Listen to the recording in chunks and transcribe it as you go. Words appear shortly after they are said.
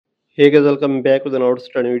Hey guys, welcome back with an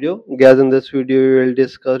outstanding video. Guys, in this video, we will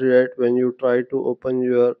discuss that when you try to open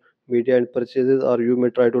your media and purchases, or you may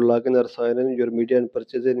try to log in or sign in your media and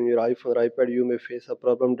purchases in your iPhone or iPad, you may face a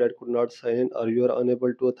problem that could not sign in, or you are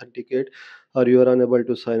unable to authenticate, or you are unable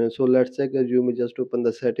to sign in. So let's check that you may just open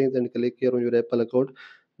the settings and click here on your Apple account.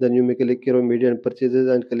 Then you may click here on media and purchases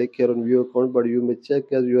and click here on view account, but you may check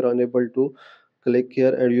as you are unable to click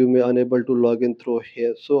here and you may unable to log in through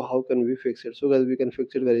here. So how can we fix it? So guys, we can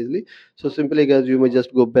fix it very easily. So simply guys, you may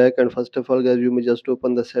just go back, and first of all guys, you may just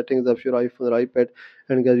open the settings of your iPhone or iPad,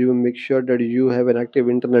 and guys, you will make sure that you have an active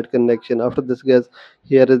internet connection. After this guys,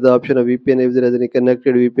 here is the option of VPN. If there is any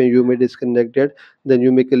connected VPN, you may disconnect it. Then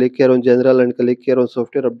you may click here on general and click here on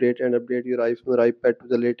software update and update your iPhone or iPad to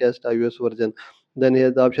the latest iOS version. Then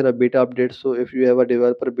here's the option of beta update. So if you have a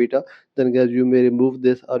developer beta, then guys, you may remove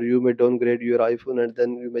this, or you may downgrade your iPhone, and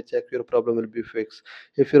then you may check your problem will be fixed.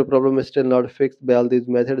 If your problem is still not fixed by all these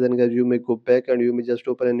methods, then guys, you may go back and you may just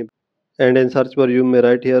open any, and in search bar you may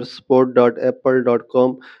write here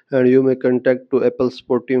support.apple.com, and you may contact to Apple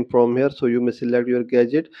support team from here. So you may select your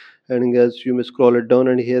gadget, and guys, you may scroll it down,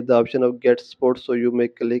 and here the option of get support. So you may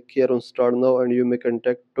click here on start now, and you may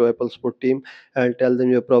contact to Apple support team and tell them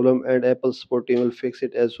your problem, and Apple support team will fix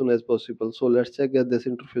it as soon as possible. So let's check that this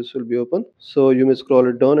interface will be open. So you may scroll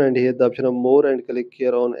it down, and here the option of more, and click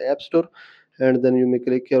here on App Store, and then you may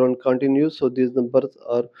click here on continue. So these numbers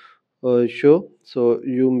are show. So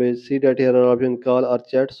you may see that here are option call or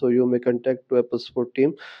chat. So you may contact to Apple support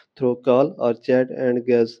team through call or chat, and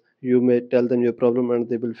guess you may tell them your problem and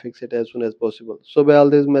they will fix it as soon as possible. So by all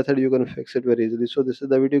these method you can fix it very easily. So this is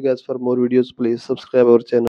the video guys. For more videos please subscribe our channel.